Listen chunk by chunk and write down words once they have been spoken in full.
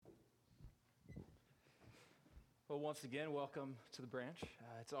Well, once again, welcome to the branch.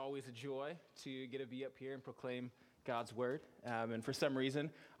 It's always a joy to get to be up here and proclaim God's word. And for some reason,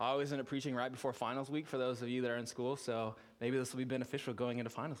 I always end up preaching right before finals week for those of you that are in school. So maybe this will be beneficial going into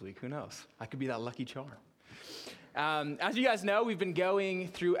finals week. Who knows? I could be that lucky charm. As you guys know, we've been going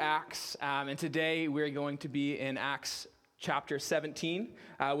through Acts, and today we're going to be in Acts chapter 17,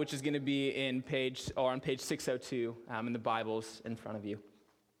 which is going to be on page 602 in the Bibles in front of you.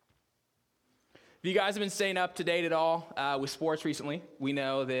 If you guys have been staying up to date at all with sports recently, we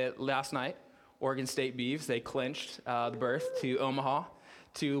know that last night, Oregon State Beavs, they clinched the berth to Omaha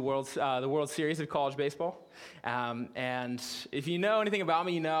to the World Series of college baseball. And if you know anything about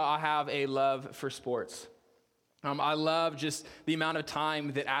me, you know I have a love for sports. I love just the amount of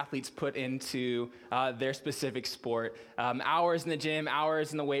time that athletes put into their specific sport. Hours in the gym,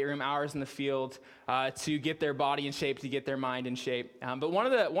 hours in the weight room, hours in the field to get their body in shape, to get their mind in shape. But one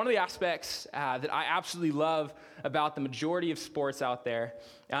of the aspects that I absolutely love about the majority of sports out there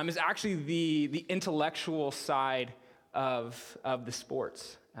is actually the intellectual side of the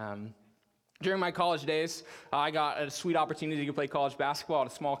sports. During my college days, I got a sweet opportunity to play college basketball at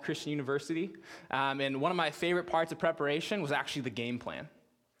a small Christian university. And one of my favorite parts of preparation was actually the game plan.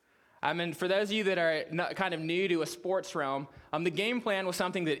 For those of you that are kind of new to a sports realm, the game plan was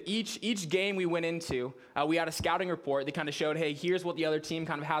something that each game we went into, we had a scouting report that kind of showed, hey, here's what the other team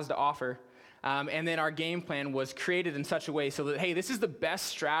kind of has to offer. And then our game plan was created in such a way so that, hey, this is the best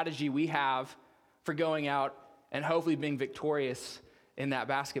strategy we have for going out and hopefully being victorious in that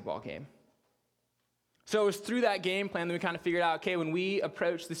basketball game. So it was through that game plan that we kind of figured out, okay, when we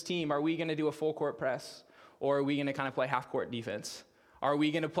approach this team, are we going to do a full court press? Or are we going to kind of play half court defense? Are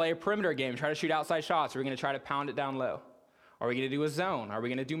we going to play a perimeter game, try to shoot outside shots? Are we going to try to pound it down low? Are we going to do a zone? Are we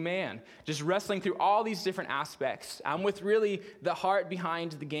going to do man? Just wrestling through all these different aspects. With really the heart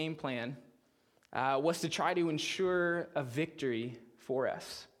behind the game plan was to try to ensure a victory for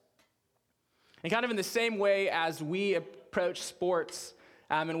us. And kind of in the same way as we approach sports,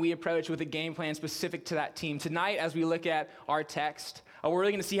 and we approach with a game plan specific to that team. Tonight, as we look at our text, we're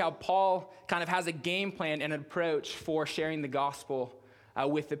really going to see how Paul kind of has a game plan and an approach for sharing the gospel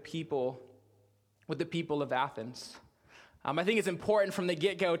with the people of Athens. I think it's important from the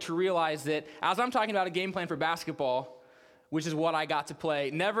get-go to realize that as I'm talking about a game plan for basketball, which is what I got to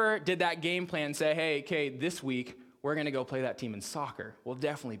play, never did that game plan say, hey, okay, this week we're going to go play that team in soccer. We'll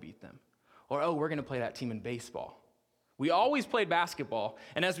definitely beat them. Or, oh, we're going to play that team in baseball. We always played basketball,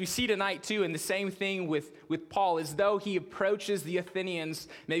 and as we see tonight too, and the same thing with Paul, as though he approaches the Athenians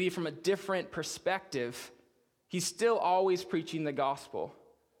maybe from a different perspective, he's still always preaching the gospel.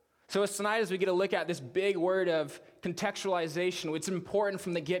 So as tonight, as we get to look at this big word of contextualization, it's important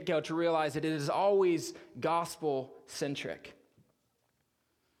from the get-go to realize that it is always gospel-centric.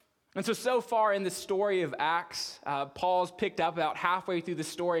 And so far in the story of Acts, Paul's picked up about halfway through the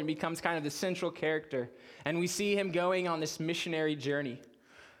story and becomes kind of the central character. And we see him going on this missionary journey.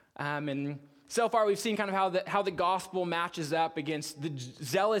 And so far we've seen kind of how the gospel matches up against the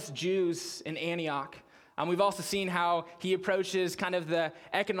zealous Jews in Antioch. We've also seen how he approaches kind of the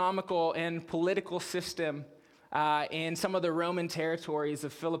economical and political system in some of the Roman territories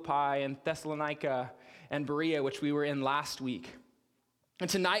of Philippi and Thessalonica and Berea, which we were in last week. And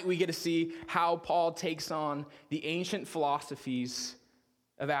tonight we get to see how Paul takes on the ancient philosophies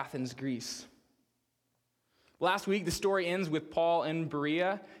of Athens, Greece. Last week, the story ends with Paul in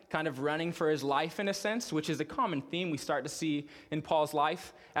Berea kind of running for his life in a sense, which is a common theme we start to see in Paul's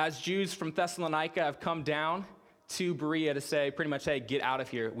life, as Jews from Thessalonica have come down to Berea to say pretty much, hey, get out of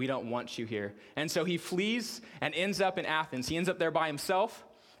here. We don't want you here. And so he flees and ends up in Athens. He ends up there by himself.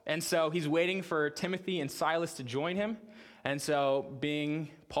 And so he's waiting for Timothy and Silas to join him. And so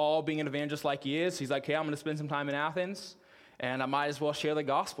Paul being an evangelist like he is, he's like, hey, I'm going to spend some time in Athens, and I might as well share the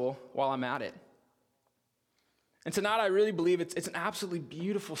gospel while I'm at it. And tonight I really believe it's an absolutely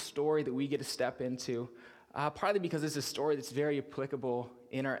beautiful story that we get to step into, partly because it's a story that's very applicable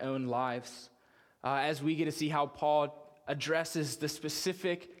in our own lives, as we get to see how Paul addresses the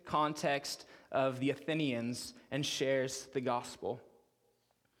specific context of the Athenians and shares the gospel.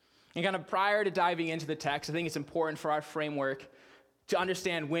 And kind of prior to diving into the text, I think it's important for our framework to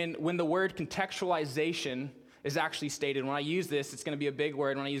understand when the word contextualization is actually stated. When I use this, it's going to be a big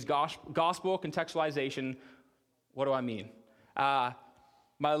word. When I use gospel contextualization, what do I mean? My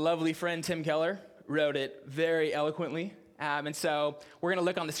lovely friend Tim Keller wrote it very eloquently. And so we're going to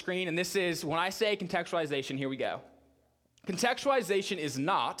look on the screen, and this is, when I say contextualization, here we go. Contextualization is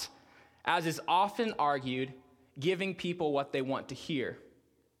not, as is often argued, giving people what they want to hear.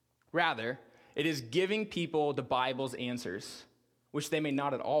 Rather, it is giving people the Bible's answers, which they may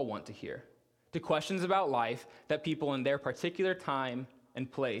not at all want to hear, to questions about life that people in their particular time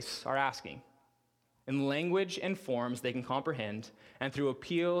and place are asking, in language and forms they can comprehend, and through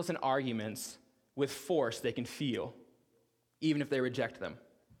appeals and arguments with force they can feel, even if they reject them.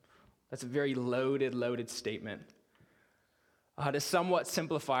 That's a very loaded statement. To somewhat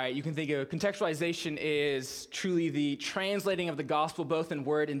simplify it, you can think of contextualization is truly the translating of the gospel, both in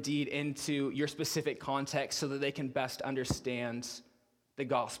word and deed, into your specific context so that they can best understand the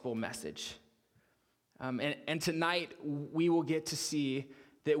gospel message. And tonight, we will get to see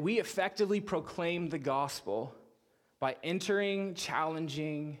that we effectively proclaim the gospel by entering,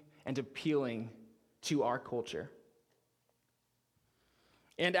 challenging, and appealing to our culture.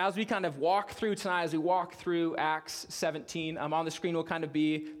 And as we kind of walk through tonight, as we walk through Acts 17, on the screen will kind of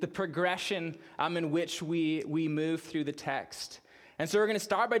be the progression in which we move through the text. And so we're going to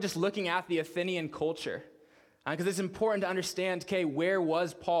start by just looking at the Athenian culture, because it's important to understand, okay, where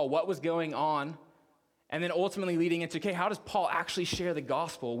was Paul? What was going on? And then ultimately leading into, okay, how does Paul actually share the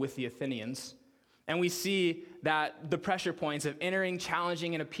gospel with the Athenians? And we see that the pressure points of entering,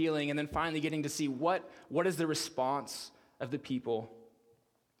 challenging, and appealing, and then finally getting to see what is the response of the people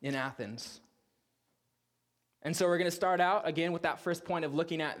in Athens. And so we're going to start out again with that first point of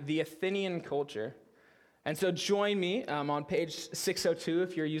looking at the Athenian culture. And so join me on page 602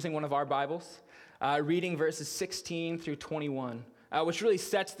 if you're using one of our Bibles, reading verses 16 through 21, which really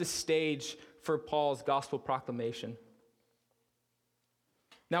sets the stage for Paul's gospel proclamation.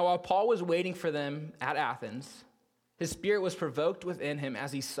 Now, while Paul was waiting for them at Athens, his spirit was provoked within him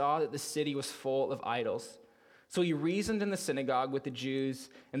as he saw that the city was full of idols. So he reasoned in the synagogue with the Jews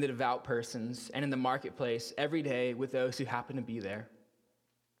and the devout persons, and in the marketplace every day with those who happened to be there.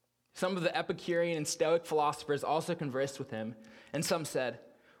 Some of the Epicurean and Stoic philosophers also conversed with him, and some said,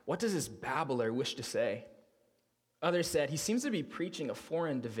 "What does this babbler wish to say?" Others said, "He seems to be preaching of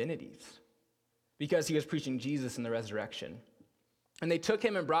foreign divinities," because he was preaching Jesus and the resurrection. And they took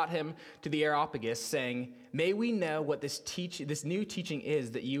him and brought him to the Areopagus, saying, "May we know what this new teaching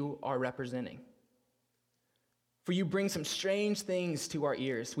is that you are representing? For you bring some strange things to our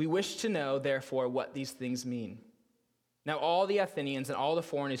ears. We wish to know, therefore, what these things mean." Now all the Athenians and all the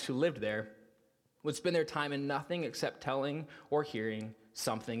foreigners who lived there would spend their time in nothing except telling or hearing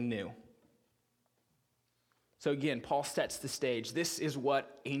something new. So again, Paul sets the stage. This is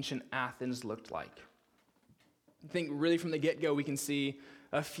what ancient Athens looked like. I think really from the get-go, we can see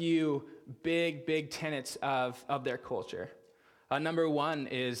a few big tenets of their culture. Number one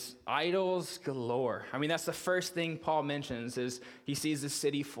is idols galore. I mean, that's the first thing Paul mentions is he sees the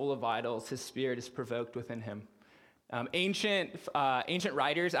city full of idols. His spirit is provoked within him. Ancient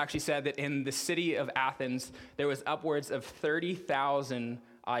writers actually said that in the city of Athens, there was upwards of 30,000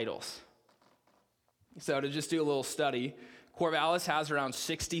 idols. So to just do a little study, Corvallis has around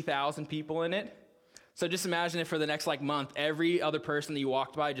 60,000 people in it. So just imagine if for the next month, every other person that you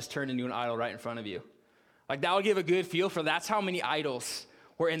walked by just turned into an idol right in front of you. That would give a good feel for that's how many idols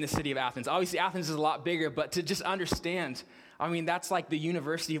were in the city of Athens. Obviously, Athens is a lot bigger, but to just understand, I mean, that's like the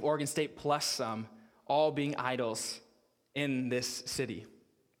University of Oregon State plus some, all being idols in this city.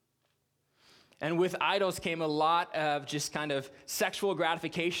 And with idols came a lot of just kind of sexual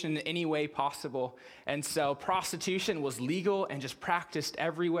gratification in any way possible. And so prostitution was legal and just practiced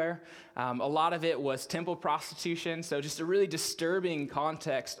everywhere. A lot of it was temple prostitution. So just a really disturbing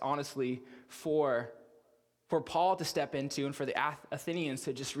context, honestly, for Paul to step into and for the Athenians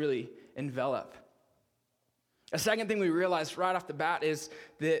to just really envelop. A second thing we realize right off the bat is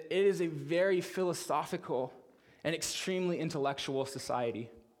that it is a very philosophical and extremely intellectual society.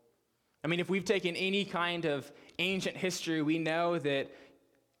 I mean, if we've taken any kind of ancient history, we know that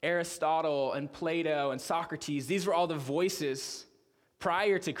Aristotle and Plato and Socrates, these were all the voices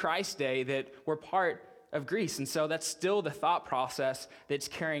prior to Christ's day that were part of Greece. And so that's still the thought process that's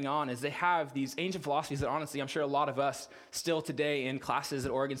carrying on, is they have these ancient philosophies that honestly, I'm sure a lot of us still today in classes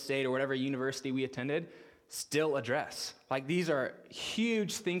at Oregon State or whatever university we attended still address. These are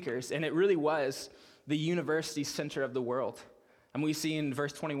huge thinkers, and it really was the university center of the world. And we see in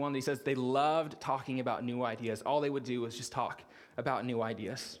verse 21 that he says they loved talking about new ideas. All they would do was just talk about new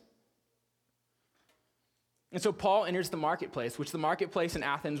ideas. And so Paul enters the marketplace, which the marketplace in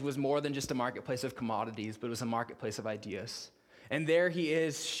Athens was more than just a marketplace of commodities, but it was a marketplace of ideas. And there he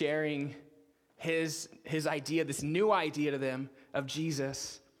is sharing his idea, this new idea to them of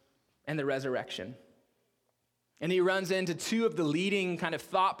Jesus and the resurrection. And he runs into two of the leading kind of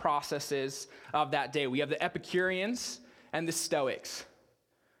thought processes of that day. We have the Epicureans and the Stoics.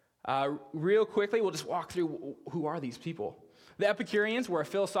 Real quickly, we'll just walk through who are these people. The Epicureans were a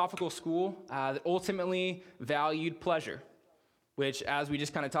philosophical school that ultimately valued pleasure. which, as we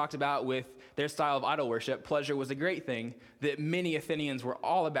just kind of talked about with their style of idol worship, pleasure was a great thing that many Athenians were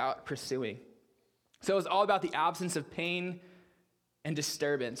all about pursuing. So it was all about the absence of pain and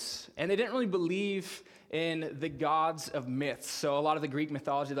disturbance. And they didn't really believe in the gods of myths. So a lot of the Greek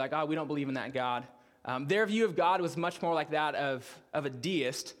mythology, they're like, oh, we don't believe in that God. Their view of God was much more like that of a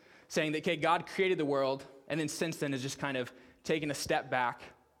deist, saying that, okay, God created the world, and then since then has just kind of taken a step back.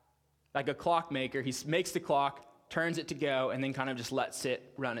 Like a clockmaker, he makes the clock, turns it to go, and then kind of just lets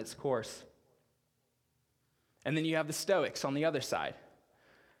it run its course. And then you have the Stoics on the other side.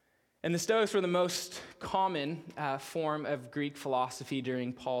 And the Stoics were the most common form of Greek philosophy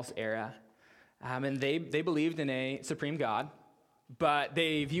during Paul's era. And they believed in a supreme God, but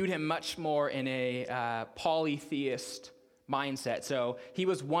they viewed him much more in a polytheist mindset. So he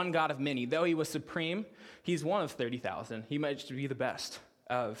was one God of many. Though he was supreme, he's one of 30,000. He might just be the best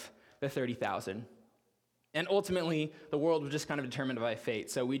of the 30,000. And ultimately, the world was just kind of determined by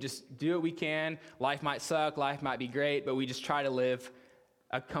fate. So we just do what we can. Life might suck, life might be great, but we just try to live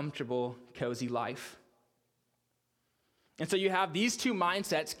a comfortable, cozy life. And so you have these two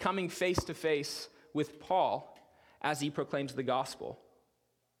mindsets coming face to face with Paul as he proclaims the gospel.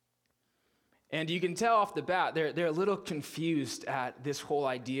 And you can tell off the bat, they're a little confused at this whole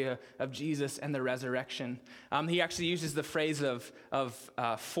idea of Jesus and the resurrection. He actually uses the phrase of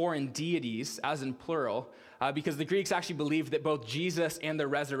foreign deities, as in plural, because the Greeks actually believed that both Jesus and the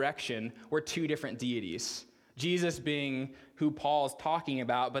resurrection were two different deities. Jesus being who Paul's talking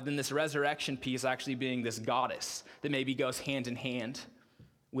about, but then this resurrection piece actually being this goddess that maybe goes hand in hand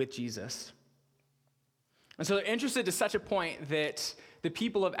with Jesus. And so they're interested to such a point that the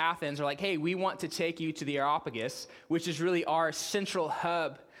people of Athens are like, hey, we want to take you to the Areopagus, which is really our central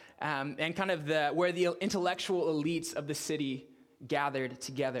hub and kind of where the intellectual elites of the city gathered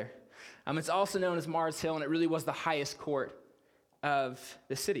together. It's also known as Mars Hill, and it really was the highest court of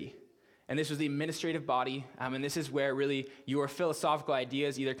the city. And this was the administrative body, and this is where really your philosophical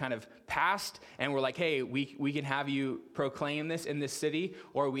ideas either kind of passed, and we're like, hey, we can have you proclaim this in this city,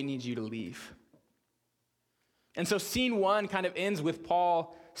 or we need you to leave. And so scene one kind of ends with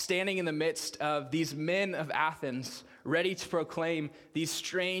Paul standing in the midst of these men of Athens, ready to proclaim these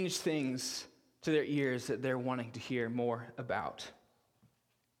strange things to their ears that they're wanting to hear more about.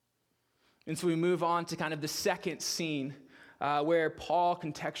 And so we move on to kind of the second scene where Paul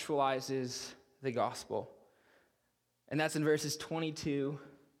contextualizes the gospel. And that's in verses 22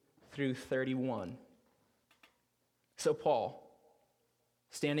 through 31. So Paul,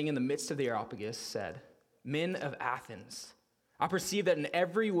 standing in the midst of the Areopagus, said, "Men of Athens, I perceive that in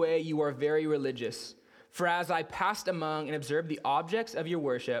every way you are very religious. For as I passed among and observed the objects of your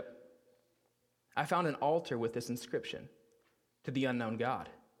worship, I found an altar with this inscription, to the unknown God.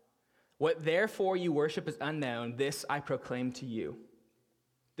 What therefore you worship is unknown, this I proclaim to you.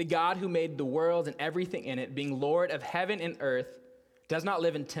 The God who made the world and everything in it, being Lord of heaven and earth, does not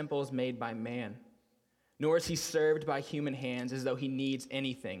live in temples made by man, nor is he served by human hands as though he needs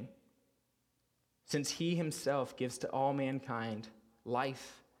anything, since he himself gives to all mankind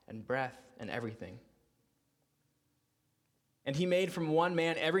life and breath and everything. And he made from one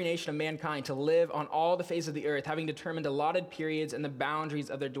man every nation of mankind to live on all the face of the earth, having determined allotted periods and the boundaries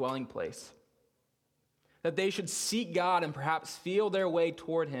of their dwelling place, that they should seek God and perhaps feel their way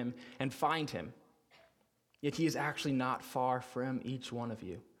toward him and find him. Yet he is actually not far from each one of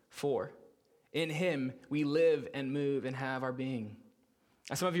you. For in him we live and move and have our being.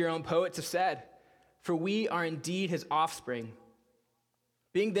 As some of your own poets have said, for we are indeed his offspring.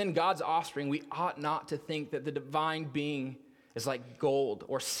 Being then God's offspring, we ought not to think that the divine being is like gold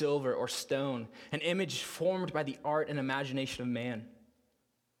or silver or stone, an image formed by the art and imagination of man.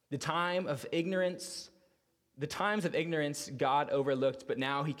 The times of ignorance God overlooked, but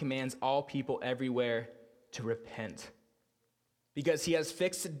now he commands all people everywhere to repent, because he has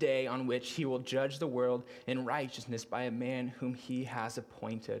fixed a day on which he will judge the world in righteousness by a man whom he has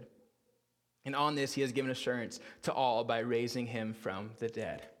appointed. And on this he has given assurance to all by raising him from the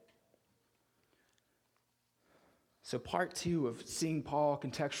dead." So part two of seeing Paul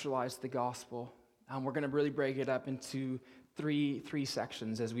contextualize the gospel, we're going to really break it up into three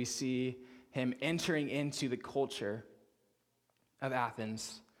sections as we see him entering into the culture of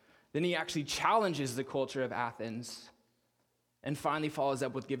Athens. Then he actually challenges the culture of Athens, and finally follows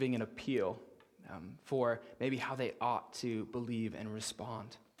up with giving an appeal for maybe how they ought to believe and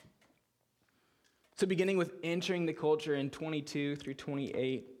respond. So beginning with entering the culture in 22 through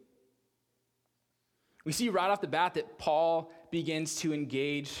 28, we see right off the bat that Paul begins to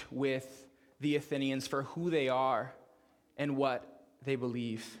engage with the Athenians for who they are and what they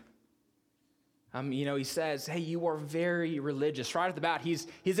believe. He says, hey, you are very religious. Right at the bat, he's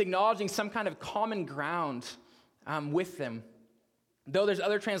acknowledging some kind of common ground with them. Though there's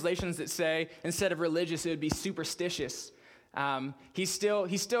other translations that say, instead of religious, it would be superstitious. He's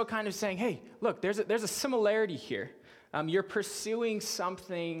still kind of saying, hey, look, there's a similarity here. You're pursuing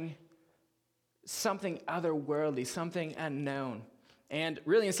something otherworldly, something unknown. And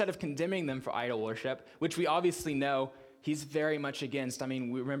really, instead of condemning them for idol worship, which we obviously know he's very much against.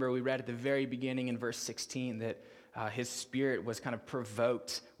 We read at the very beginning in verse 16 that his spirit was kind of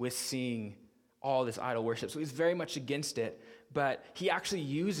provoked with seeing all this idol worship. So he's very much against it. But he actually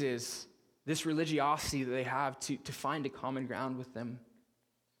uses this religiosity that they have to find a common ground with them.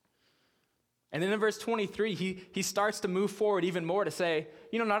 And then in verse 23, he starts to move forward even more to say,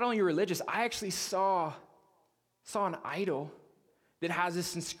 not only are you religious, I actually saw an idol that has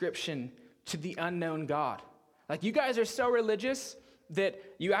this inscription to the unknown God. Like, you guys are so religious that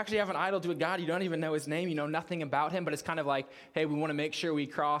you actually have an idol to a God. You don't even know his name. You know nothing about him, but it's kind of like, hey, we want to make sure we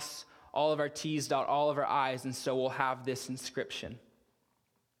cross all of our T's, dot all of our I's, and so we'll have this inscription.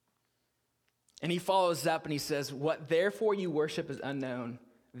 And he follows up and he says, what therefore you worship is unknown,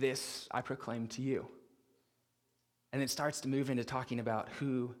 this I proclaim to you. And it starts to move into talking about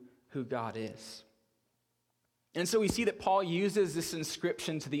who God is. And so we see that Paul uses this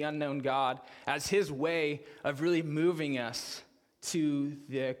inscription to the unknown God as his way of really moving us to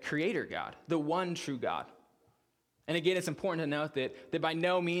the creator God, the one true God. And again, it's important to note that by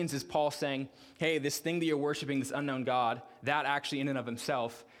no means is Paul saying, hey, this thing that you're worshiping, this unknown God, that actually in and of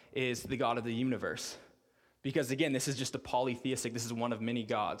himself is the God of the universe. Because again, this is just a polytheistic, this is one of many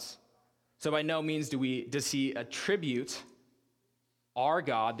gods. So by no means does he attribute our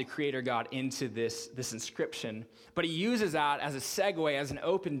God, the creator God, into this inscription. But he uses that as a segue, as an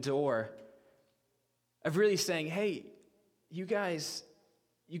open door of really saying, hey, you guys,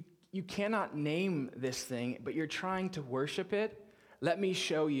 you cannot name this thing, but you're trying to worship it. Let me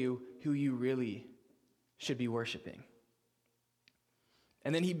show you who you really should be worshiping.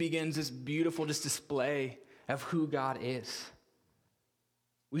 And then he begins this beautiful display of who God is.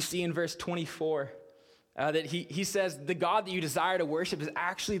 We see in verse 24 that he says, the God that you desire to worship is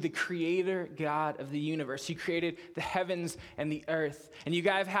actually the creator God of the universe. He created the heavens and the earth. And you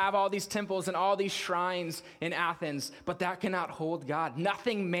guys have all these temples and all these shrines in Athens, but that cannot hold God.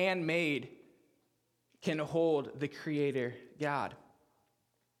 Nothing man-made can hold the creator God.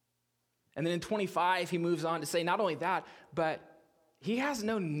 And then in 25, he moves on to say, not only that, but he has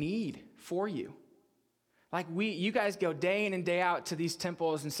no need for you. Like you guys go day in and day out to these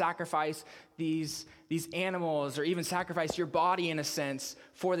temples and sacrifice these animals, or even sacrifice your body in a sense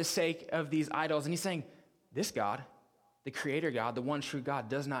for the sake of these idols. And he's saying, this God, the creator God, the one true God,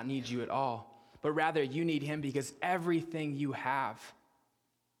 does not need you at all. But rather you need him because everything you have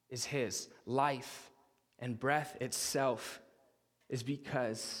is his. Life and breath itself is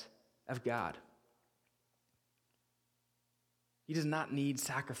because of God. He does not need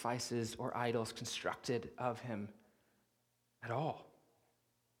sacrifices or idols constructed of him at all.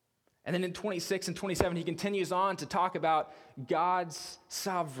 And then in 26 and 27, he continues on to talk about God's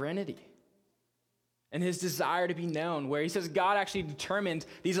sovereignty and his desire to be known, where he says God actually determined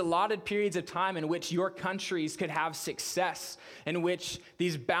these allotted periods of time in which your countries could have success, in which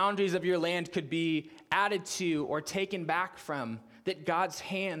these boundaries of your land could be added to or taken back from, that God's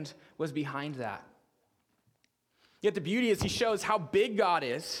hand was behind that. Yet the beauty is he shows how big God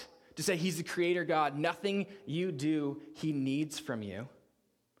is to say he's the creator God. Nothing you do, he needs from you.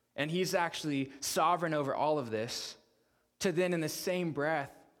 And he's actually sovereign over all of this, to then in the same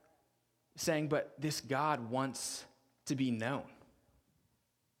breath saying, but this God wants to be known.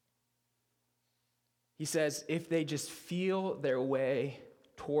 He says, if they just feel their way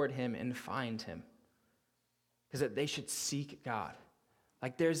toward him and find him, because that they should seek God.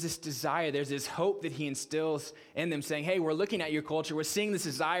 Like there's this desire, there's this hope that he instills in them saying, hey, we're looking at your culture, we're seeing this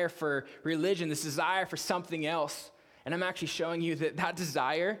desire for religion, this desire for something else. And I'm actually showing you that that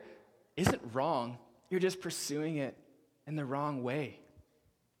desire isn't wrong. You're just pursuing it in the wrong way.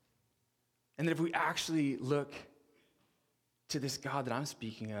 And that if we actually look to this God that I'm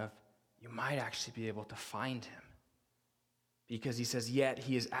speaking of, you might actually be able to find him. Because he says, yet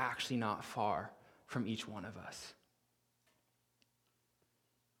he is actually not far from each one of us.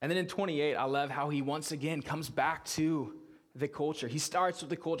 And then in 28, I love how he once again comes back to the culture. He starts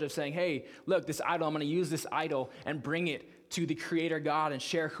with the culture of saying, hey, look, this idol, I'm going to use this idol and bring it to the creator God and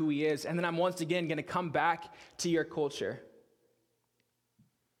share who he is. And then I'm once again going to come back to your culture.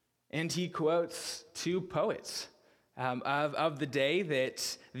 And he quotes two poets of the day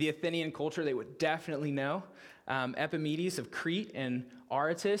that the Athenian culture they would definitely know. Epimedes of Crete and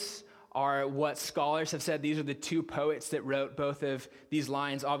Aratus are what scholars have said. These are the two poets that wrote both of these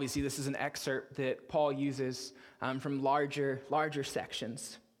lines. Obviously, this is an excerpt that Paul uses from larger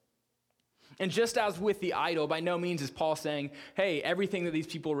sections. And just as with the idol, by no means is Paul saying, hey, everything that these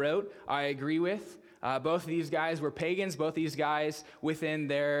people wrote, I agree with. Both of these guys were pagans. Both of these guys, within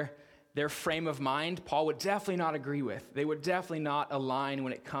their frame of mind, Paul would definitely not agree with. They would definitely not align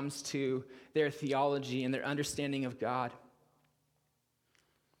when it comes to their theology and their understanding of God.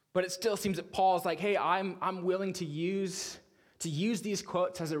 But it still seems that Paul's like, hey, I'm willing to use these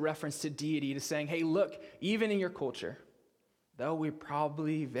quotes as a reference to deity, to saying, hey, look, even in your culture, though we're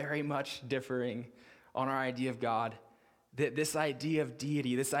probably very much differing on our idea of God, that this idea of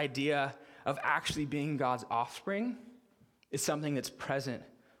deity, this idea of actually being God's offspring, is something that's present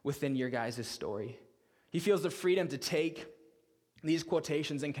within your guys' story. He feels the freedom to take these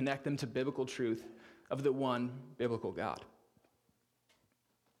quotations and connect them to biblical truth of the one biblical God.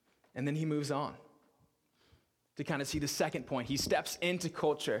 And then he moves on to kind of see the second point. He steps into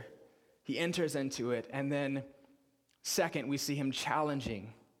culture. He enters into it. And then second, we see him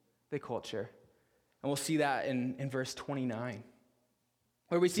challenging the culture. And we'll see that in verse 29,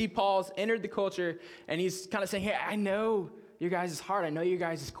 where we see Paul's entered the culture, and he's kind of saying, hey, I know your guys' heart. I know your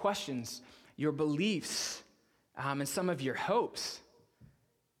guys' questions, your beliefs, and some of your hopes.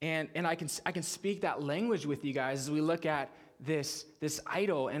 And I can speak that language with you guys as we look at this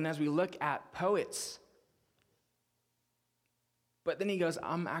idol and as we look at poets. But then he goes,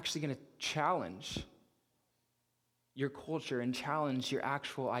 I'm actually going to challenge your culture and challenge your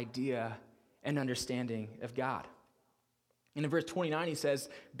actual idea and understanding of God. And in verse 29, he says,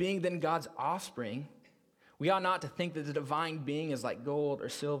 being then God's offspring, we ought not to think that the divine being is like gold or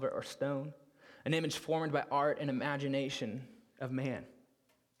silver or stone, an image formed by art and imagination of man.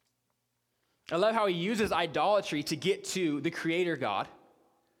 I love how he uses idolatry to get to the creator God.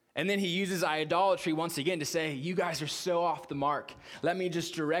 And then he uses idolatry once again to say, you guys are so off the mark. Let me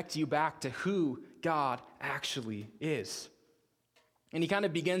just direct you back to who God actually is. And he kind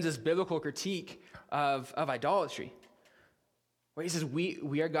of begins this biblical critique of idolatry, where he says,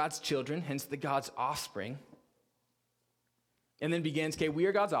 we are God's children, hence the God's offspring. And then begins, okay, we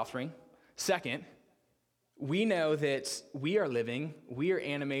are God's offspring. Second, we know that we are living, we are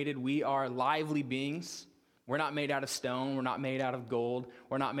animated, we are lively beings. We're not made out of stone, we're not made out of gold,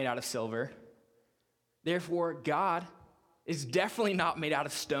 we're not made out of silver. Therefore, God is definitely not made out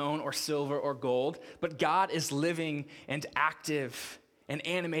of stone or silver or gold, but God is living and active and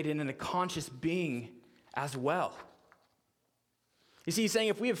animated and a conscious being as well. You see, he's saying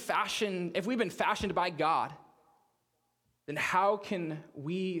if we've been fashioned by God, then how can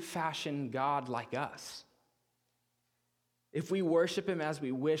we fashion God like us? If we worship him as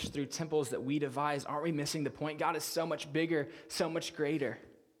we wish through temples that we devise, aren't we missing the point? God is so much bigger, so much greater.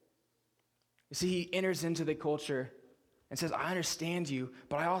 You see, he enters into the culture and says, I understand you,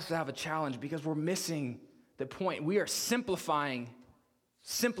 but I also have a challenge because we're missing the point. We are simplifying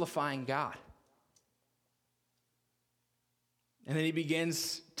God. And then he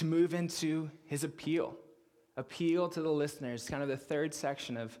begins to move into his appeal to the listeners, kind of the third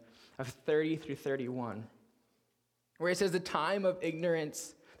section of 30 through 31. Where he says the times of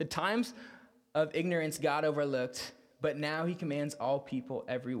ignorance God overlooked, but now he commands all people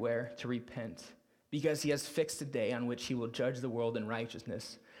everywhere to repent, because he has fixed a day on which he will judge the world in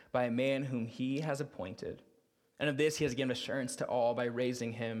righteousness by a man whom he has appointed. And of this he has given assurance to all by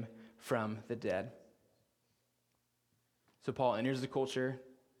raising him from the dead. So Paul enters the culture,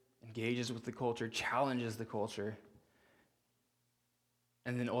 engages with the culture, challenges the culture,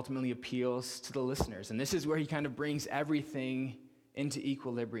 and then ultimately appeals to the listeners. And this is where he kind of brings everything into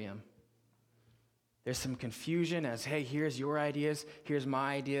equilibrium. There's some confusion as, hey, here's your ideas, here's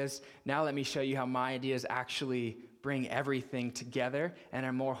my ideas. Now let me show you how my ideas actually bring everything together and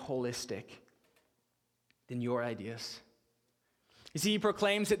are more holistic than your ideas. You see, he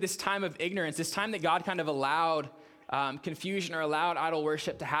proclaims that this time of ignorance, this time that God kind of allowed confusion or allowed idol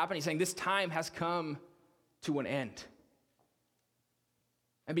worship to happen, he's saying this time has come to an end.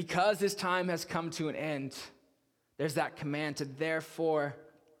 And because this time has come to an end, there's that command to therefore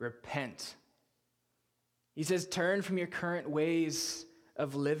repent. He says, turn from your current ways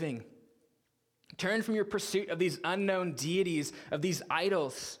of living. Turn from your pursuit of these unknown deities, of these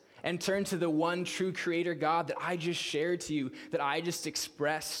idols, and turn to the one true creator God that I just shared to you, that I just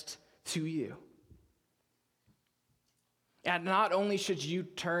expressed to you. And not only should you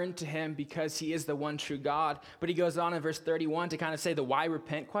turn to him because he is the one true God, but he goes on in verse 31 to kind of say the why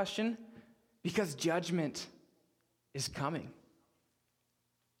repent question, because judgment is coming.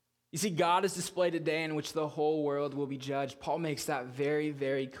 You see, God has displayed a day in which the whole world will be judged. Paul makes that very,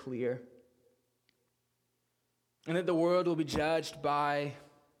 very clear. And that the world will be judged by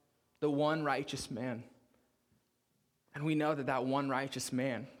the one righteous man. And we know that that one righteous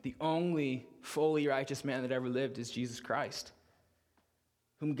man, the only fully righteous man that ever lived, is Jesus Christ,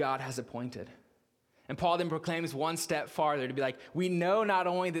 whom God has appointed. And Paul then proclaims one step farther to be like, we know not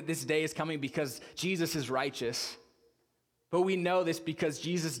only that this day is coming because Jesus is righteous, but we know this because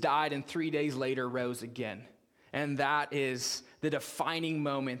Jesus died and 3 days later rose again. And that is the defining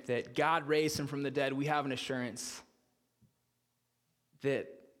moment that God raised him from the dead. We have an assurance that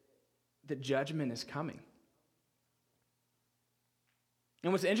the judgment is coming.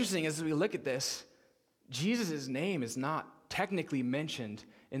 And what's interesting is as we look at this, Jesus' name is not technically mentioned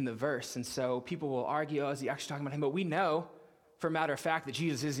in the verse. And so people will argue, oh, is he actually talking about him? But we know, for a matter of fact, that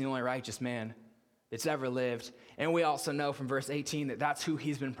Jesus is the only righteous man that's ever lived. And we also know from verse 18 that that's who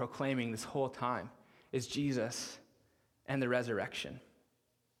he's been proclaiming this whole time, is Jesus and the resurrection.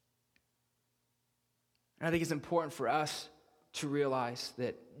 And I think it's important for us to realize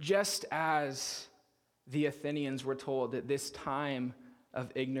that just as the Athenians were told that this time of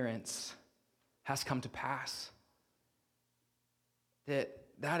ignorance has come to pass,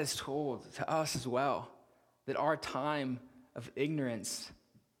 that is told to us as well, that our time of ignorance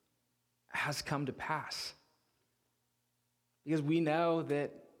has come to pass. Because we know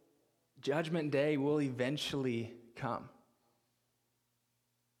that Judgment Day will eventually come.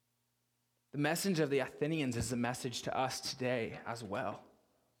 The message of the Athenians is the message to us today as well.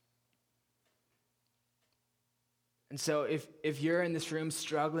 And so if you're in this room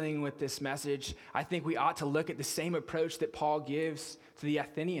struggling with this message, I think we ought to look at the same approach that Paul gives to the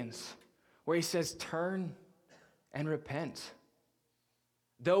Athenians, where he says, turn and repent.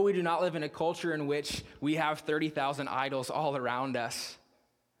 Though we do not live in a culture in which we have 30,000 idols all around us,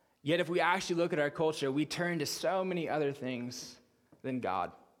 yet if we actually look at our culture, we turn to so many other things than God.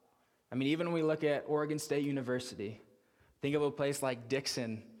 I mean, even when we look at Oregon State University, think of a place like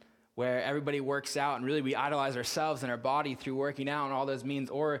Dixon, where everybody works out, and really we idolize ourselves and our body through working out and all those means,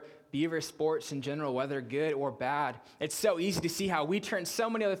 or Beaver sports in general, whether good or bad. It's so easy to see how we turn so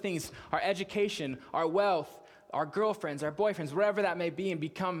many other things, our education, our wealth, our girlfriends, our boyfriends, whatever that may be,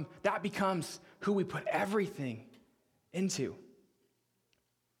 and that becomes who we put everything into.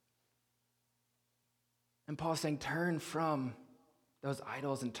 And Paul's saying, turn from those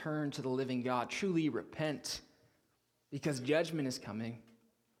idols and turn to the living God. Truly repent, because judgment is coming.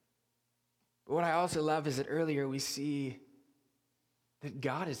 But what I also love is that earlier we see that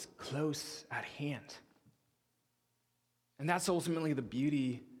God is close at hand. And that's ultimately the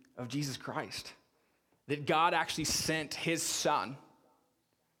beauty of Jesus Christ. That God actually sent his son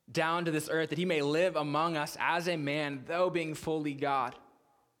down to this earth that he may live among us as a man, though being fully God.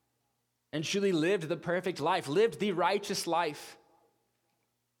 And truly lived the perfect life, lived the righteous life.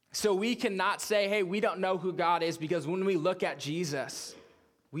 So we cannot say, hey, we don't know who God is, because when we look at Jesus,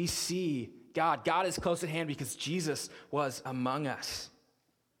 we see God. God is close at hand because Jesus was among us.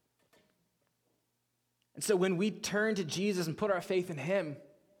 And so when we turn to Jesus and put our faith in him,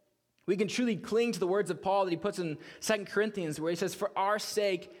 we can truly cling to the words of Paul that he puts in 2 Corinthians, where he says, for our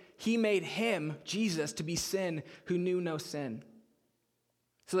sake, he made him, Jesus, to be sin who knew no sin,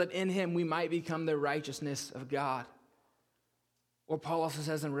 so that in him we might become the righteousness of God. Or Paul also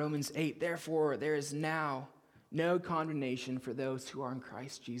says in Romans 8, therefore there is now no condemnation for those who are in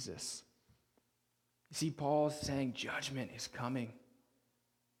Christ Jesus. You see, Paul's saying judgment is coming.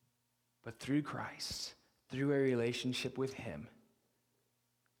 But through Christ, through a relationship with him,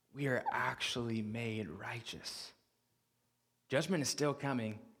 we are actually made righteous. Judgment is still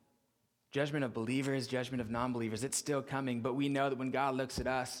coming. Judgment of believers, judgment of non-believers, it's still coming. But we know that when God looks at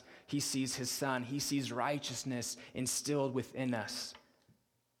us, he sees his son. He sees righteousness instilled within us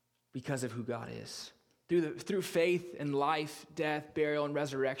because of who God is. Through faith in life, death, burial, and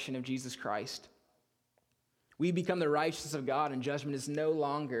resurrection of Jesus Christ, we become the righteousness of God, and judgment is no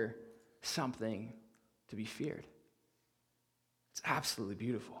longer something to be feared. It's absolutely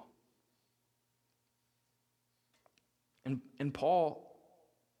beautiful. And Paul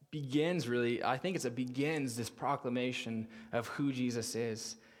begins this proclamation of who Jesus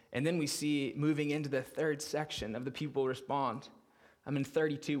is. And then we see moving into the third section of the people respond. I'm in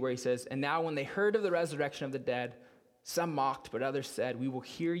 32 where he says, and now when they heard of the resurrection of the dead, some mocked, but others said, we will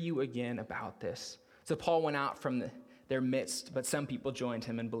hear you again about this. So Paul went out from their midst, but some people joined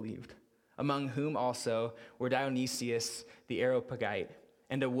him and believed, among whom also were Dionysius the Areopagite,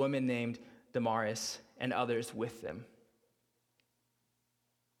 and a woman named Damaris, and others with them.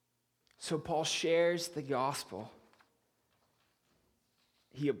 So Paul shares the gospel.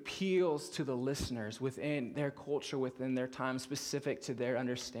 he appeals to the listeners within their culture, within their time, specific to their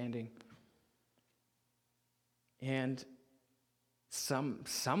understanding. And some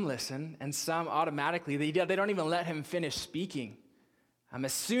listen, and some automatically, they don't even let him finish speaking.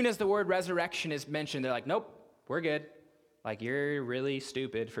 As soon as the word resurrection is mentioned, they're like, nope, we're good. Like, you're really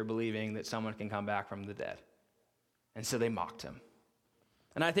stupid for believing that someone can come back from the dead. And so they mocked him.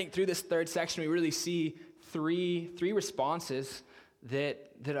 And I think through this third section, we really see three responses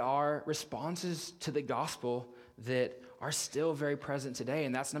that are responses to the gospel that are still very present today.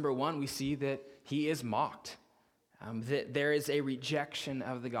 And that's number one, we see that he is mocked, that there is a rejection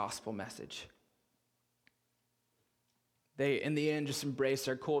of the gospel message. They, in the end, just embrace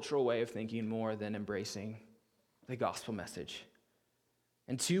their cultural way of thinking more than embracing the gospel message.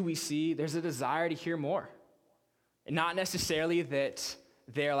 And two, we see there's a desire to hear more. And not necessarily that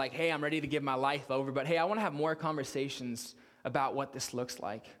they're like, hey, I'm ready to give my life over, but hey, I want to have more conversations about what this looks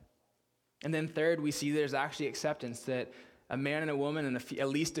like. And then third, we see there's actually acceptance that a man and a woman and at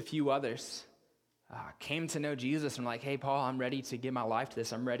least a few others came to know Jesus and like, hey, Paul, I'm ready to give my life to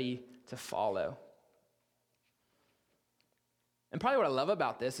this. I'm ready to follow. And probably what I love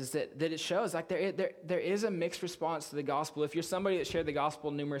about this is that it shows like there is a mixed response to the gospel. If you're somebody that shared the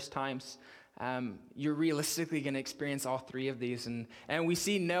gospel numerous times, you're realistically going to experience all three of these. And we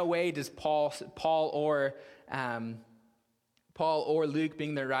see no way does Paul or Luke,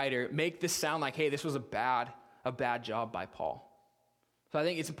 being the writer, make this sound like, hey, this was a bad job by Paul. So I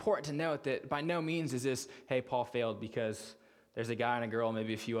think it's important to note that by no means is this, hey, Paul failed because there's a guy and a girl,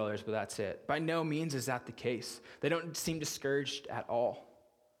 maybe a few others, but that's it. By no means is that the case. They don't seem discouraged at all.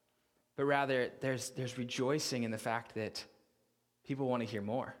 But rather, there's rejoicing in the fact that people want to hear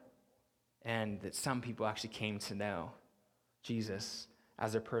more, and that some people actually came to know Jesus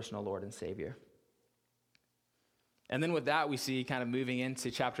as their personal Lord and Savior. And then with that, we see kind of moving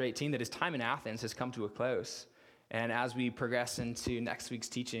into chapter 18 that his time in Athens has come to a close. And as we progress into next week's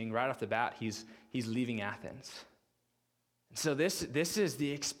teaching, right off the bat, he's leaving Athens. And so this is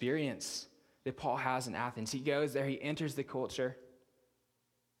the experience that Paul has in Athens. He goes there, he enters the culture,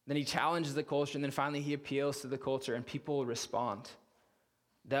 then he challenges the culture, and then finally he appeals to the culture, and people respond.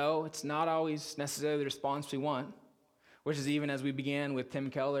 Though it's not always necessarily the response we want, which is even as we began with Tim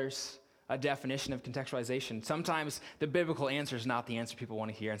Keller's definition of contextualization. Sometimes the biblical answer is not the answer people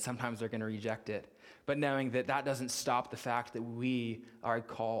want to hear, and sometimes they're going to reject it. But knowing that doesn't stop the fact that we are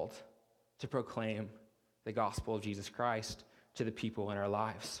called to proclaim the gospel of Jesus Christ to the people in our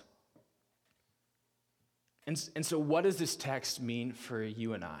lives. And so what does this text mean for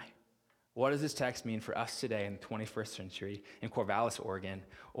you and I? What does this text mean for us today in the 21st century in Corvallis, Oregon,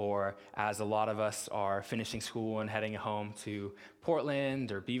 or as a lot of us are finishing school and heading home to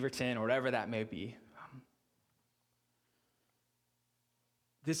Portland or Beaverton or whatever that may be?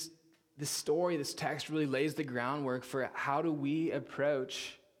 This story, this text really lays the groundwork for how do we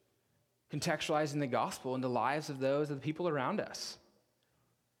approach contextualizing the gospel in the lives of the people around us.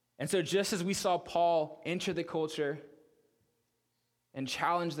 And so just as we saw Paul enter the culture and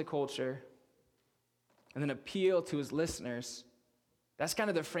challenge the culture, and then appeal to his listeners, that's kind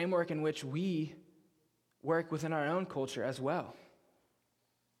of the framework in which we work within our own culture as well.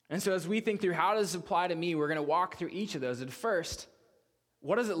 And so as we think through how does this apply to me, we're going to walk through each of those. And first,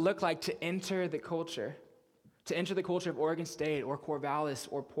 what does it look like to enter the culture? To enter the culture of Oregon State or Corvallis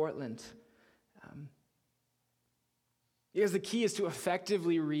or Portland? Because the key is to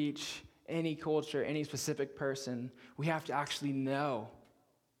effectively reach any culture, any specific person, we have to actually know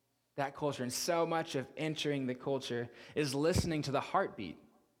that culture. And so much of entering the culture is listening to the heartbeat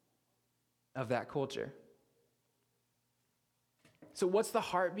of that culture. So what's the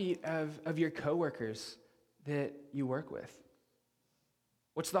heartbeat of your coworkers that you work with?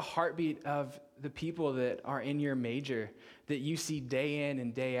 What's the heartbeat of the people that are in your major that you see day in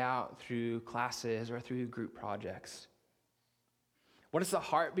and day out through classes or through group projects? What is the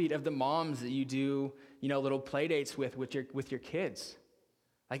heartbeat of the moms that you do, little play dates with your kids?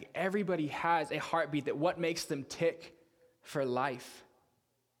 Like everybody has a heartbeat that what makes them tick for life?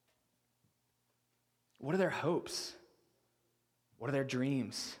 What are their hopes? What are their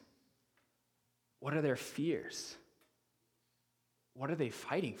dreams? What are their fears? What are they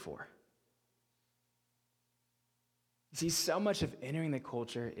fighting for? You see, so much of entering the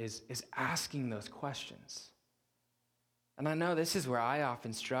culture is asking those questions. And I know this is where I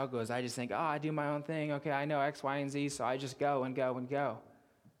often struggle, is I just think, I do my own thing. Okay, I know X, Y, and Z, so I just go and go and go.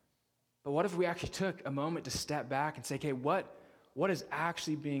 But what if we actually took a moment to step back and say, okay, what is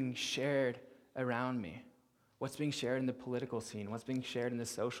actually being shared around me? What's being shared in the political scene? What's being shared in the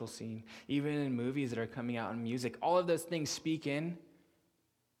social scene? Even in movies that are coming out in music. All of those things speak in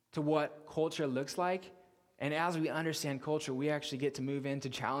to what culture looks like. And as we understand culture, we actually get to move into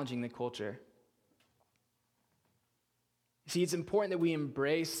challenging the culture. See, it's important that we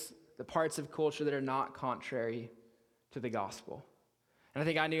embrace the parts of culture that are not contrary to the gospel. And I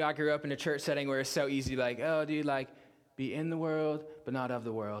think I grew up in a church setting where it's so easy to be like, oh, dude, like, be in the world, but not of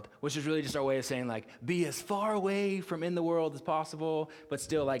the world, which is really just our way of saying, like, be as far away from in the world as possible, but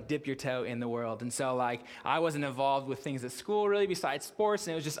still, like, dip your toe in the world. And so, like, I wasn't involved with things at school, really, besides sports,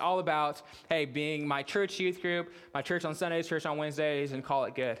 and it was just all about, hey, being my church youth group, my church on Sundays, church on Wednesdays, and call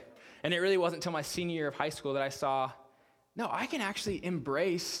it good. And it really wasn't until my senior year of high school that I saw, no, I can actually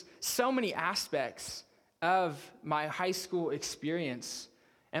embrace so many aspects of my high school experience.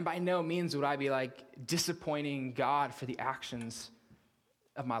 And by no means would I be like disappointing God for the actions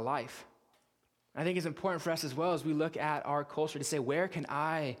of my life. I think it's important for us as well as we look at our culture to say, where can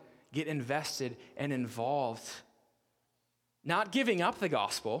I get invested and involved? Not giving up the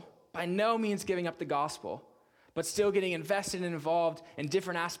gospel, by no means giving up the gospel, but still getting invested and involved in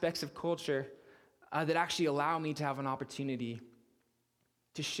different aspects of culture that actually allow me to have an opportunity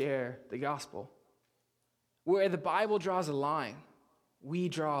to share the gospel. Where the Bible draws a line, we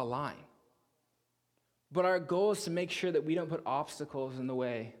draw a line. But our goal is to make sure that we don't put obstacles in the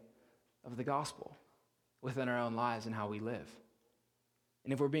way of the gospel within our own lives and how we live.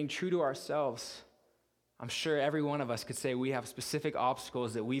 And if we're being true to ourselves, I'm sure every one of us could say we have specific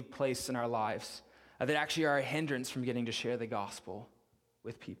obstacles that we've placed in our lives that actually are a hindrance from getting to share the gospel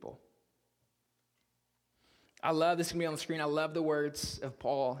with people. I love, this is going to be on the screen, I love the words of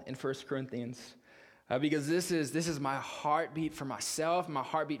Paul in 1 Corinthians. Because this is my heartbeat for myself, my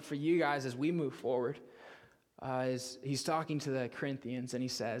heartbeat for you guys as we move forward. He's talking to the Corinthians and he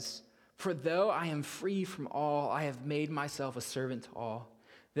says, "For though I am free from all, I have made myself a servant to all,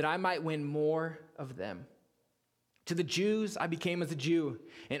 that I might win more of them. To the Jews I became as a Jew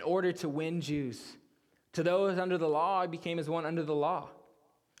in order to win Jews. To those under the law I became as one under the law,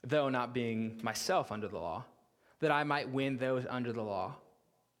 though not being myself under the law, that I might win those under the law.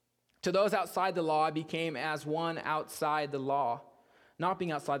 To those outside the law, I became as one outside the law, not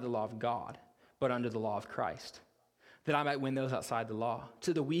being outside the law of God, but under the law of Christ, that I might win those outside the law.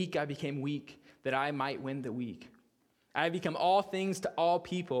 To the weak, I became weak, that I might win the weak. I have become all things to all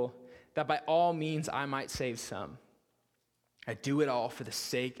people, that by all means I might save some. I do it all for the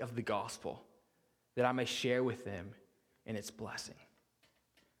sake of the gospel, that I may share with them in its blessing."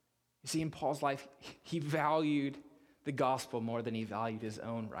 You see, in Paul's life, he valued the gospel more than he valued his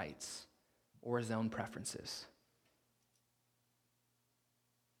own rights or his own preferences.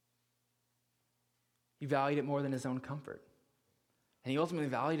 He valued it more than his own comfort. And he ultimately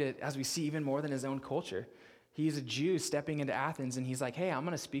valued it, as we see, even more than his own culture. He's a Jew stepping into Athens, and he's like, hey, I'm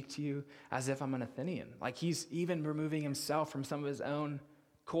going to speak to you as if I'm an Athenian. Like, he's even removing himself from some of his own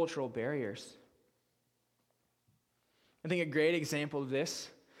cultural barriers. I think a great example of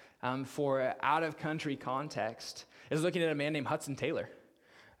this for out-of-country context is looking at a man named Hudson Taylor,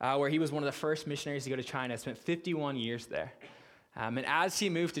 where he was one of the first missionaries to go to China, spent 51 years there. And as he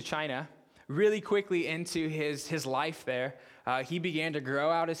moved to China, really quickly into his life there, he began to grow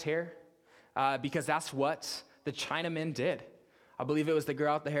out his hair because that's what the Chinamen did. I believe it was to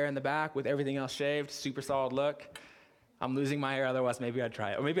grow out the hair in the back with everything else shaved, super solid look. I'm losing my hair, otherwise maybe I'd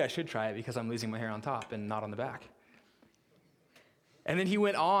try it. Or maybe I should try it because I'm losing my hair on top and not on the back. And then he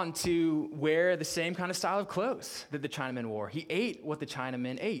went on to wear the same kind of style of clothes that the Chinamen wore. He ate what the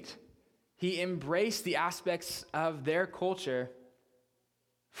Chinamen ate. He embraced the aspects of their culture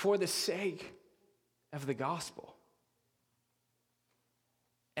for the sake of the gospel.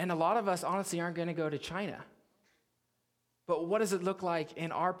 And a lot of us honestly aren't going to go to China. But what does it look like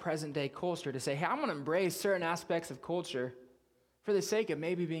in our present day culture to say, hey, I'm going to embrace certain aspects of culture for the sake of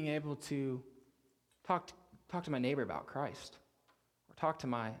maybe being able to talk to my neighbor about Christ? Talk to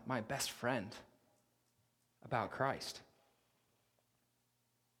my best friend about Christ.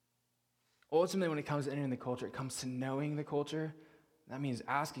 Ultimately, when it comes to entering the culture, it comes to knowing the culture. That means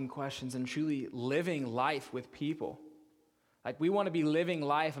asking questions and truly living life with people. Like, we want to be living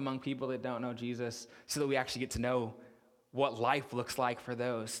life among people that don't know Jesus so that we actually get to know what life looks like for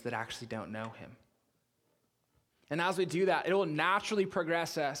those that actually don't know him. And as we do that, it will naturally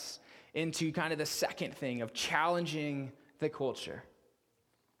progress us into kind of the second thing of challenging the culture.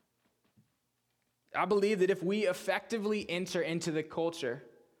 I believe that if we effectively enter into the culture,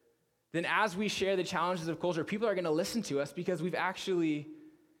 then as we share the challenges of culture, people are going to listen to us because we've actually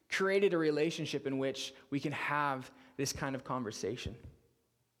created a relationship in which we can have this kind of conversation.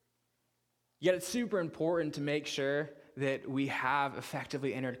 Yet it's super important to make sure that we have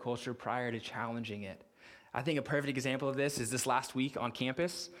effectively entered culture prior to challenging it. I think a perfect example of this is this last week on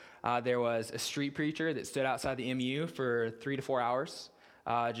campus. There was a street preacher that stood outside the MU for 3 to 4 hours,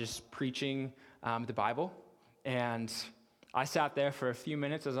 just preaching the Bible. And I sat there for a few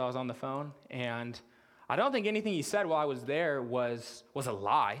minutes as I was on the phone, and I don't think anything he said while I was there was a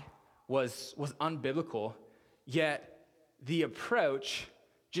lie, was unbiblical, yet the approach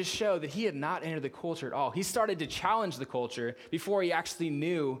just showed that he had not entered the culture at all. He started to challenge the culture before he actually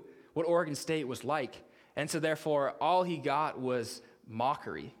knew what Oregon State was like. And so therefore, all he got was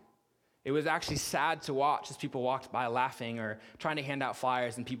mockery. It was actually sad to watch as people walked by laughing or trying to hand out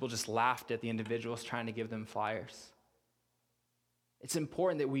flyers, and people just laughed at the individuals trying to give them flyers. It's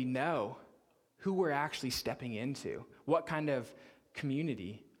important that we know who we're actually stepping into, what kind of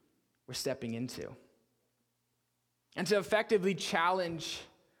community we're stepping into. And to effectively challenge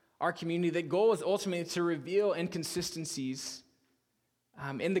our community, the goal is ultimately to reveal inconsistencies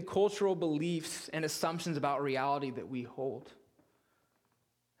in the cultural beliefs and assumptions about reality that we hold.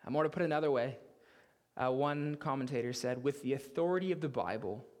 Or to put it another way, one commentator said, with the authority of the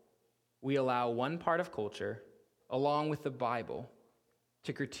Bible, we allow one part of culture, along with the Bible,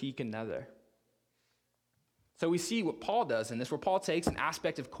 to critique another. So we see what Paul does in this, where Paul takes an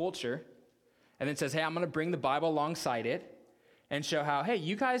aspect of culture and then says, hey, I'm going to bring the Bible alongside it and show how, hey,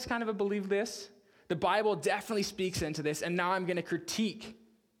 you guys kind of believe this. The Bible definitely speaks into this, and now I'm going to critique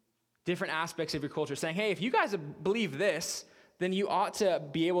different aspects of your culture, saying, hey, if you guys believe this, then you ought to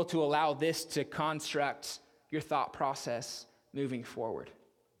be able to allow this to construct your thought process moving forward.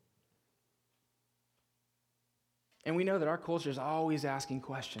 And we know that our culture is always asking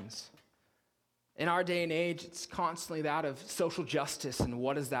questions. In our day and age, it's constantly that of social justice and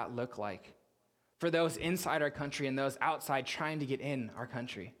what does that look like for those inside our country and those outside trying to get in our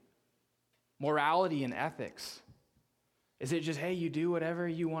country. Morality and ethics. Is it just, hey, you do whatever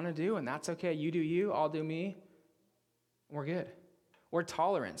you want to do and that's okay. You do you, I'll do me. We're good. Or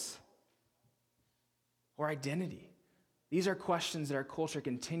tolerance. Or identity. These are questions that our culture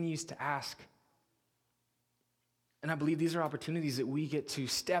continues to ask. And I believe these are opportunities that we get to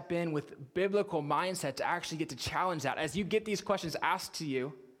step in with biblical mindset to actually get to challenge that. As you get these questions asked to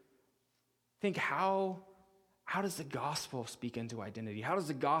you, think how does the gospel speak into identity? How does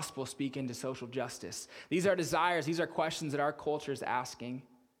the gospel speak into social justice? These are desires, these are questions that our culture is asking,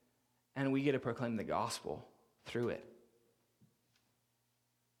 and we get to proclaim the gospel through it.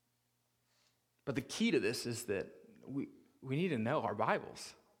 But the key to this is that we need to know our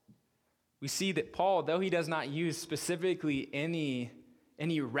Bibles. We see that Paul, though he does not use specifically any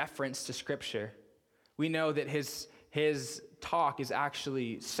reference to Scripture, we know that his talk is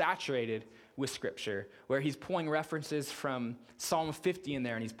actually saturated with Scripture, where he's pulling references from Psalm 50 in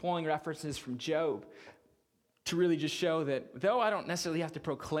there, and he's pulling references from Job to really just show that though I don't necessarily have to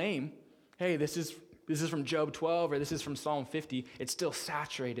proclaim, hey, this is from Job 12 or this is from Psalm 50, it's still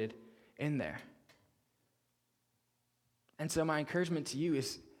saturated in there. And so my encouragement to you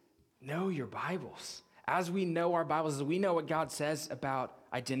is know your Bibles. As we know our Bibles, as we know what God says about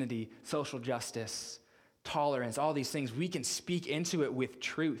identity, social justice, tolerance, all these things, we can speak into it with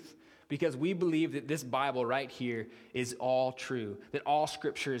truth because we believe that this Bible right here is all true, that all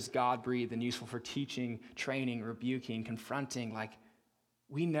Scripture is God-breathed and useful for teaching, training, rebuking, confronting. Like,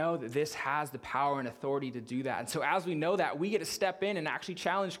 we know that this has the power and authority to do that. And so as we know that, we get to step in and actually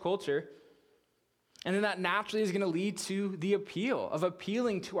challenge culture. And then that naturally is going to lead to the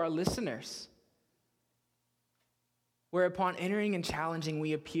appealing to our listeners. Where upon entering and challenging,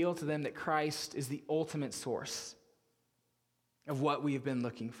 we appeal to them that Christ is the ultimate source of what we have been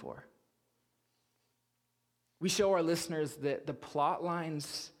looking for. We show our listeners that the plot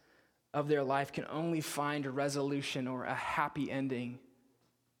lines of their life can only find a resolution or a happy ending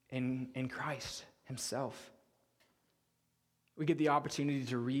in Christ himself. We get the opportunity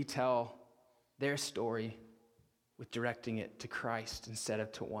to retell their story with directing it to Christ instead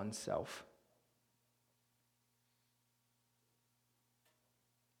of to oneself.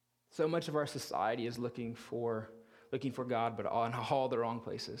 So much of our society is looking for God, but on all the wrong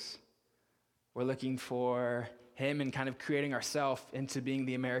places. We're looking for him and kind of creating ourselves into being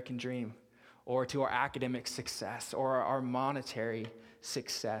the American dream, or to our academic success, or our monetary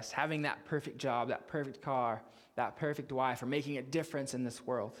success, having that perfect job, that perfect car, that perfect wife, or making a difference in this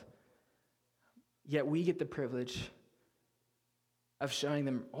world. Yet we get the privilege of showing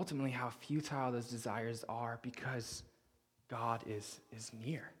them ultimately how futile those desires are because God is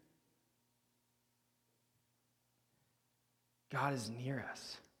near. God is near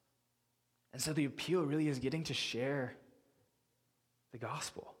us. And so the appeal really is getting to share the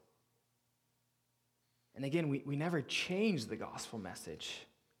gospel. And again, we never change the gospel message.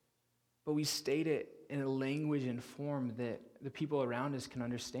 but we state it in a language and form that the people around us can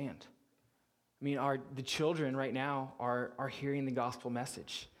understand. I mean, the children right now are hearing the gospel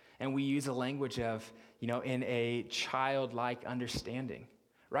message, and we use a language of, in a childlike understanding.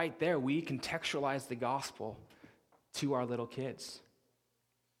 Right there, we contextualize the gospel to our little kids.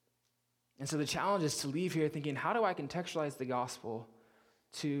 And so the challenge is to leave here thinking, how do I contextualize the gospel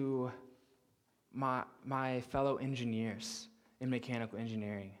to my fellow engineers in mechanical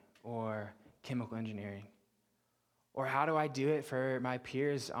engineering or chemical engineering? Or how do I do it for my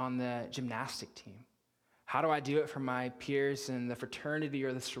peers on the gymnastic team? How do I do it for my peers in the fraternity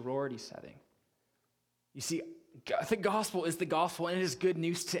or the sorority setting? You see, the gospel is the gospel, and it is good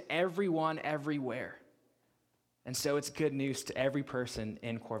news to everyone, everywhere. And so it's good news to every person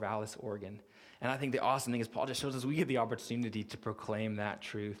in Corvallis, Oregon. And I think the awesome thing is Paul just shows us we get the opportunity to proclaim that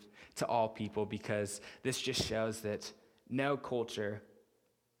truth to all people, because this just shows that no culture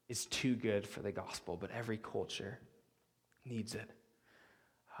is too good for the gospel, but every culture needs it.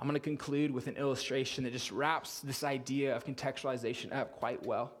 I'm going to conclude with an illustration that just wraps this idea of contextualization up quite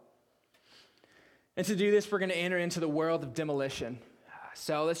well. And to do this, we're going to enter into the world of demolition.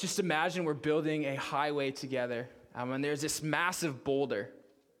 So let's just imagine we're building a highway together, and there's this massive boulder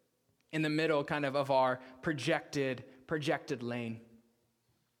in the middle kind of our projected lane.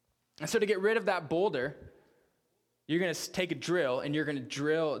 And so to get rid of that boulder, you're going to take a drill, and you're going to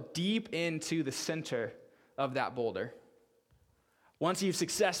drill deep into the center of that boulder. Once you've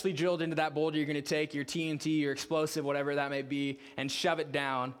successfully drilled into that boulder, you're going to take your TNT, your explosive, whatever that may be, and shove it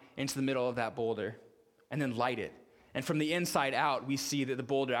down into the middle of that boulder, and then light it. And from the inside out, we see that the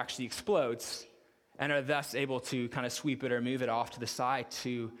boulder actually explodes, and are thus able to kind of sweep it or move it off to the side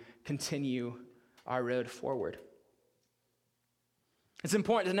to continue our road forward. It's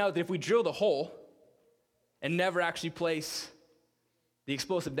important to note that if we drill the hole and never actually place the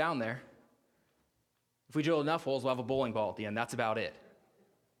explosive down there, if we drill enough holes, we'll have a bowling ball at the end. That's about it.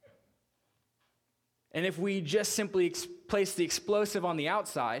 And if we just simply place the explosive on the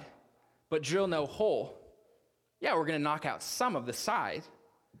outside, but drill no hole, yeah, we're going to knock out some of the side,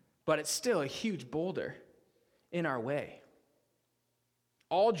 but it's still a huge boulder in our way.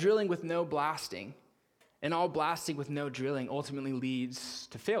 All drilling with no blasting, and all blasting with no drilling ultimately leads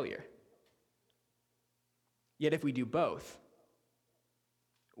to failure. Yet if we do both,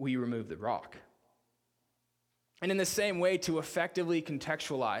 we remove the rock. And in the same way, to effectively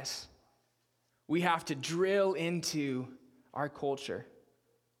contextualize, we have to drill into our culture.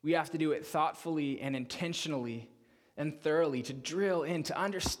 We have to do it thoughtfully and intentionally and thoroughly, to drill in, to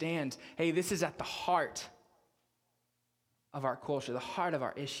understand, hey, this is at the heart of our culture, the heart of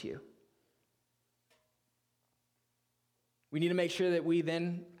our issue. We need to make sure that we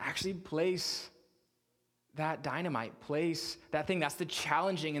then actually place that dynamite, place that thing that's the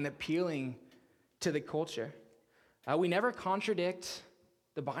challenging and the appealing to the culture. We never contradict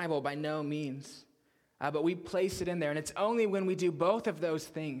the Bible by no means, but we place it in there. And it's only when we do both of those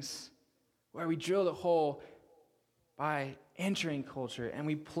things, where we drill the hole by entering culture and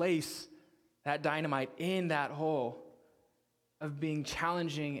we place that dynamite in that hole of being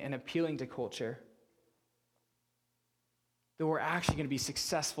challenging and appealing to culture, that we're actually going to be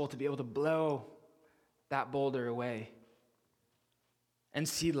successful to be able to blow that boulder away and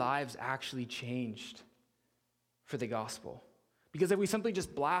see lives actually changed for the gospel. Because if we simply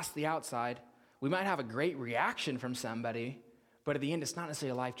just blast the outside, we might have a great reaction from somebody, but at the end, it's not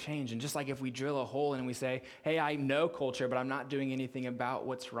necessarily a life change. And just like if we drill a hole and we say, hey, I know culture, but I'm not doing anything about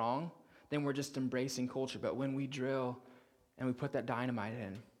what's wrong, then we're just embracing culture. But when we drill and we put that dynamite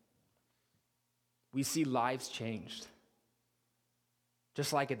in, we see lives changed.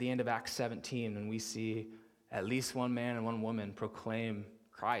 Just like at the end of Acts 17, when we see at least one man and one woman proclaim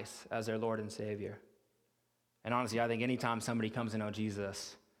Christ as their Lord and Savior. And honestly, I think anytime somebody comes to know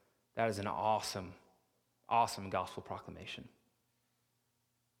Jesus, that is an awesome, awesome gospel proclamation.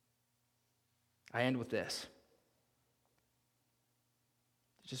 I end with this.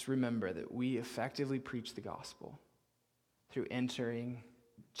 Just remember that we effectively preach the gospel through entering,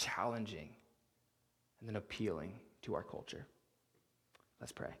 challenging, and then appealing to our culture.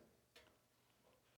 Let's pray.